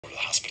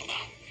hospital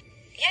now.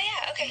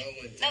 Yeah,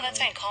 okay. No, that's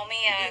fine.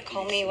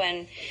 Call me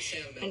when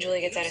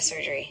Julie gets out of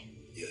surgery.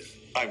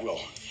 I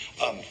will.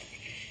 But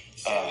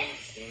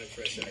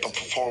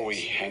before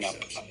we hang up,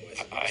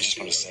 I just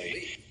want to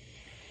say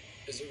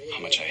how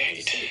much I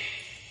hate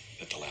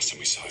that the last time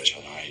we saw each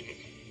other,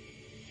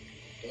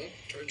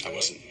 I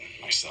wasn't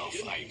myself.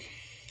 I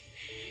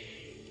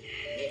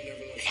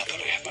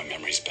thought I had my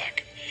memories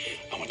back.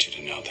 I want you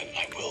to know that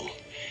I will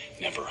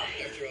never,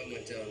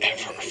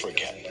 ever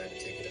forget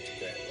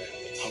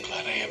how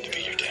glad I am to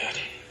be your dad.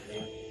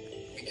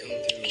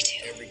 Me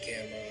too. Every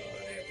camera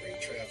on every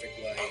traffic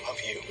light. I love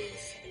you.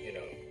 You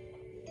know,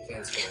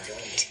 plans for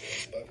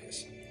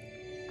puppies.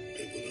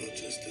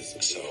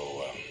 So,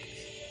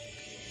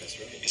 That's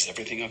right. is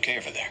everything okay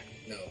over there?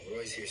 No,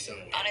 Roy's here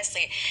somewhere.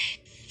 Honestly,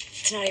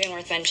 it's not even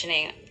worth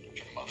mentioning.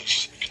 Your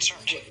mother's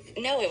concerned.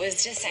 No, it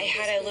was just I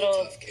had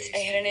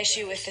an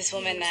issue with this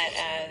woman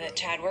that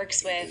Chad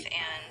works with,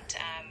 and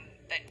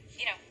but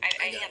you know,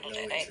 I handled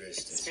it.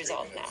 It's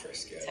resolved now. So,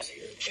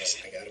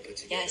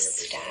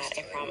 yes, Dad,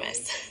 I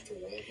promise.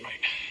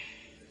 Right.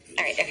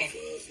 All right, okay.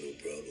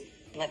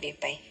 Love you.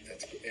 Bye.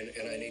 That's good.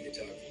 And I need to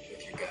talk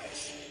with you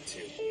guys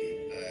too.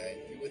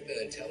 You with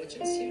the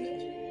intelligence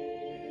unit,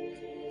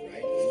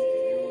 right?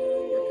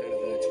 You're kind of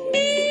the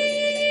 21st.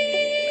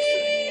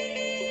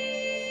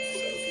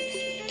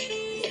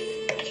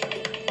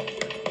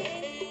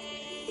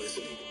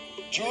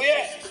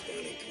 Juliet!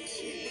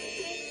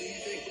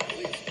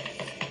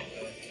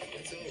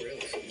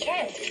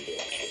 Chad,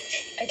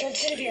 I told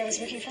Sylvia I was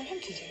working from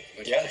home today.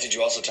 Yeah? Did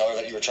you also tell her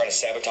that you were trying to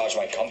sabotage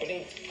my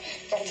company?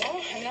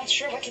 Pardon? I'm not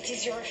sure what it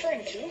is you're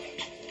referring to.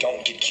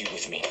 Don't get cute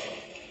with me.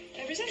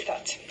 I resent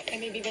that. There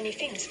may be many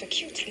things, but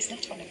cute is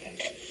not one of them.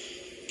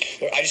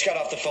 Look, I just got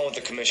off the phone with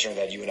the commissioner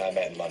that you and I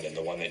met in London,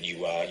 the one that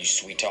you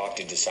sweet-talked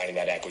into signing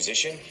that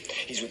acquisition.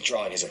 He's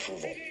withdrawing his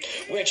approval,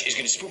 which is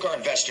going to spook our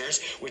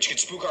investors, which could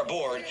spook our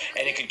board,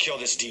 and it could kill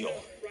this deal.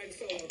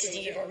 Did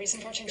he give a reason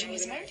for changing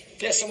his mind?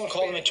 Yeah, someone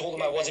called him and told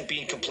him I wasn't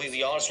being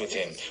completely honest with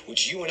him,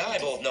 which you and I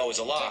both know is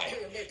a lie.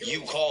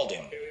 You called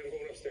him.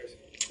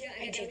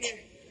 I did.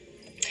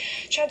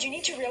 Chad, you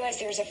need to realize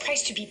there is a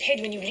price to be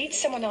paid when you lead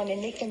someone on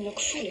and make them look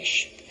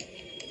foolish.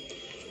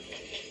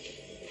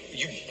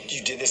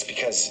 You did this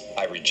because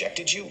I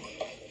rejected you?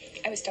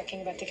 I was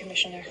talking about the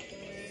commissioner.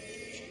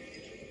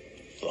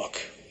 Look,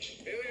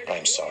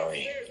 I'm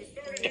sorry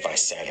if I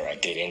said or I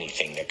did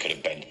anything that could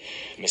have been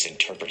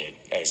misinterpreted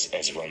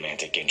as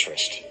romantic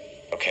interest,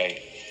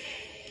 okay?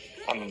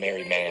 I'm a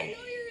married man,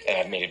 and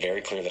I've made it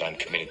very clear that I'm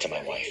committed to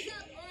my wife.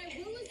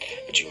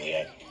 But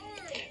Juliet,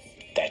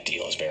 that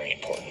deal is very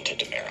important to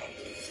Demera.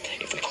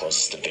 If we close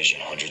this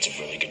division, hundreds of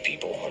really good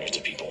people, hundreds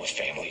of people with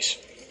families,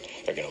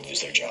 they're going to lose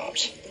their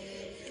jobs.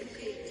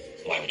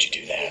 Why would you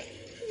do that?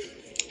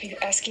 Are you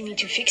asking me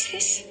to fix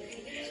this?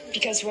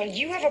 Because while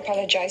you have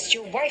apologized,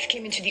 your wife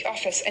came into the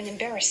office and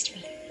embarrassed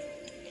me.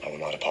 I will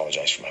not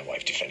apologize for my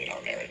wife defending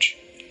our marriage.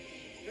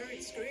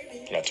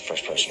 You're not the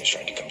first person who's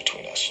trying to come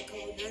between us.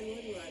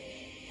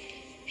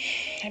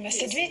 I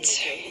must admit,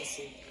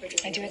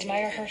 I do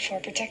admire her for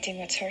protecting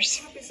what's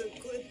hers.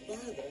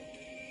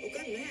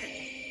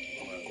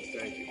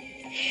 Thank you.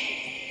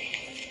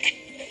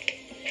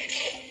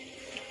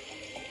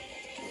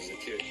 How's the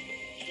kid?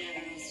 I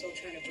don't know, still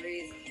trying to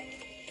breathe.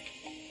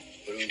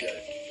 What do we got?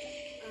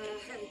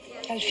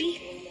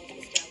 Alfie,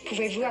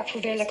 pouvez-vous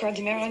approuver l'accord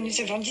du maire? Nous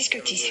avons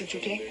discuté, s'il vous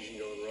plaît.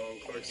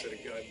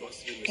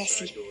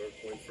 Merci.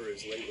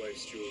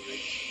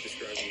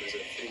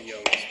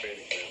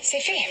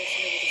 C'est fait.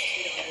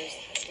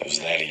 It was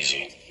that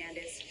easy.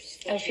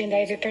 Alfie and I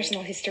have a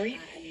personal history.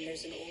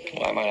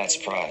 Why am I not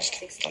surprised?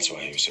 That's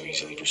why he was so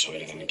easily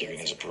persuaded into giving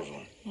his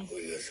approval.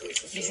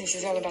 Business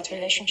is all about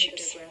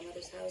relationships.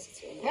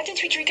 Why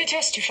don't we drink a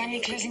toast to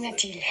finally closing that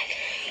deal?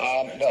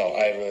 No,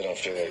 I really don't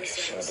feel like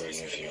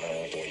celebrating with you. I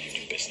don't like the way you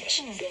do business.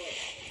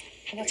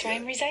 And that's why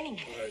I'm resigning.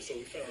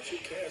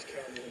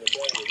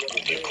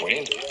 You're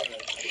quitting?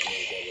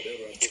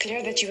 It's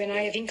clear that you and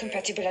I have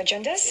incompatible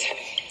agendas.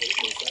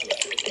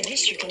 The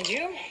least you can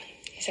do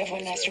is have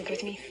one last drink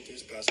with me.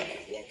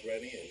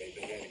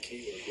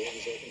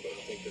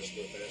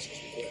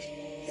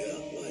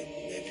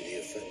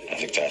 I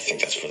think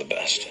that's for the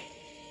best.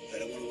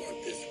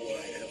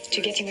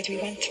 To getting what we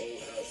want.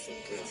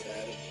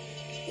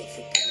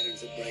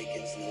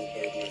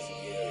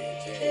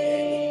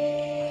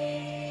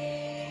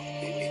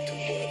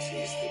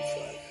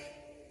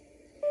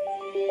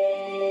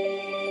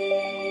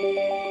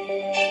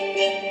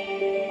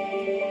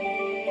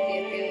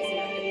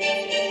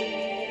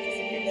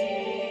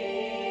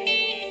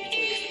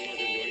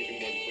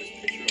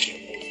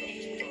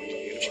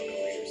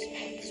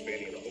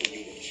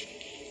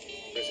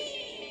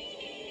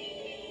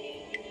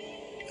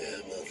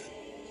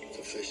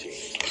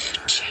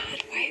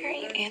 Why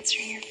aren't you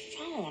answering your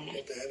phone?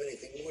 If they have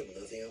anything more than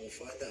nothing, I will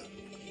find out.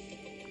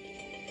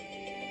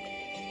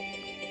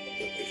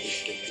 Look, if we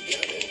stick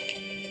together.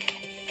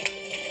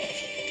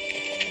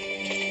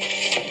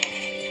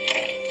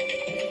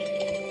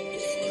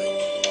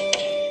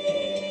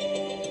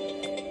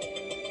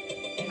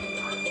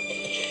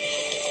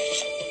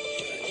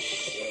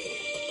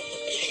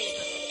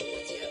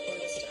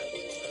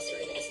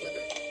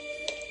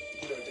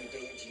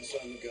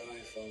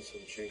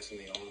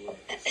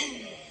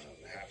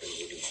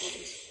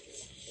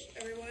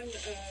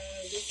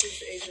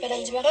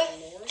 Madame Dimara,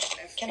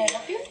 can I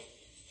help you?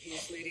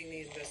 He's leading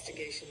the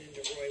investigation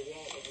into Roy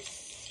Walton.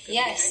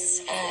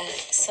 Yes,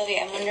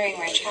 Sylvia, I'm wondering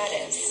where Chad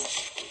is.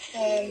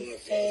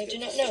 I do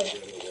not know.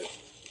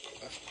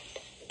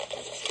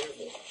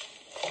 Careful.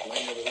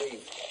 Might never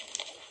leave.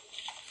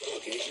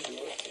 Look, Agent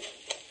Martin.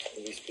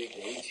 When we speak to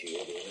each of you,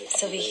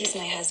 Sylvia, he's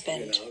my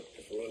husband.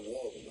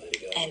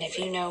 And if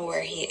you know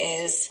where he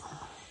is,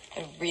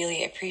 I'd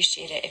really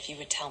appreciate it if you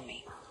would tell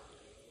me.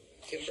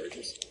 Kim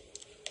Burgess.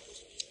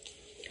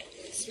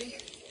 It's me.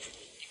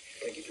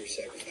 Thank you for your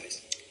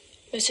sacrifice.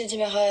 Monsieur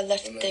Dimara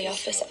left the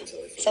office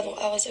several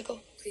hours ago.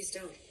 Please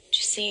don't.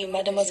 To see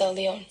Mademoiselle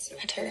Leon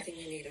at her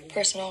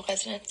personal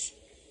residence.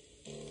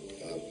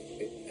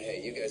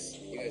 Hey, you guys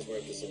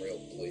work with some real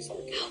police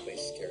work here.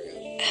 Please carry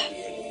on.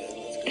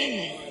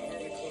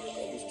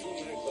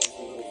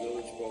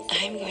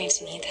 I'm going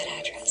to need that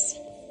address.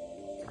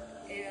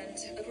 And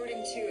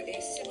according to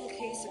a civil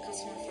case, a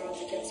customer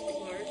filed against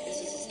Clark.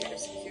 This is his head of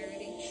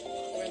security.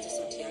 Lorenzo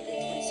Santiago,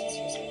 26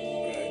 years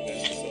old. Right,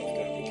 that's the soft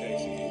copy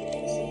case. He's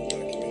also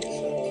documented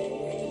some.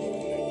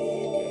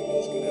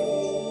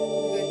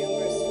 The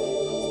numerous phone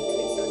calls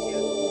between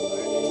Santiago and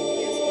Clark.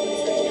 GPS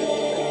points Santiago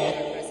at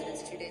Clark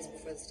residence 2 days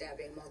before the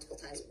stabbing, multiple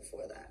times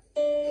before that.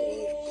 Well,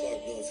 if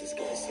Clark knows this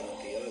guy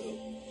Santiago,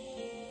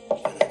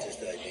 why not just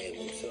ID him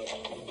himself?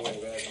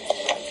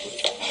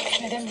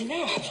 Madame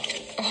Dimara.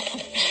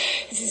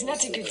 This is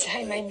not a good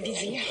time. I'm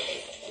busy.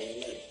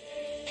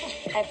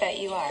 I bet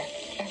you are.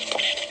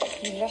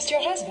 You lost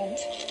your husband.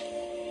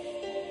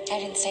 I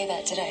didn't say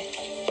that, did I?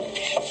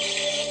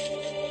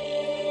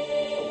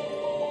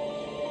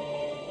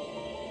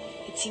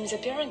 It seems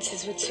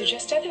appearances would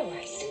suggest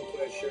otherwise. We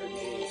got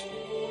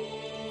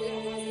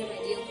a positive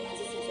idea of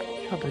Lorenzo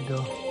Santiago. Shut the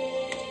door.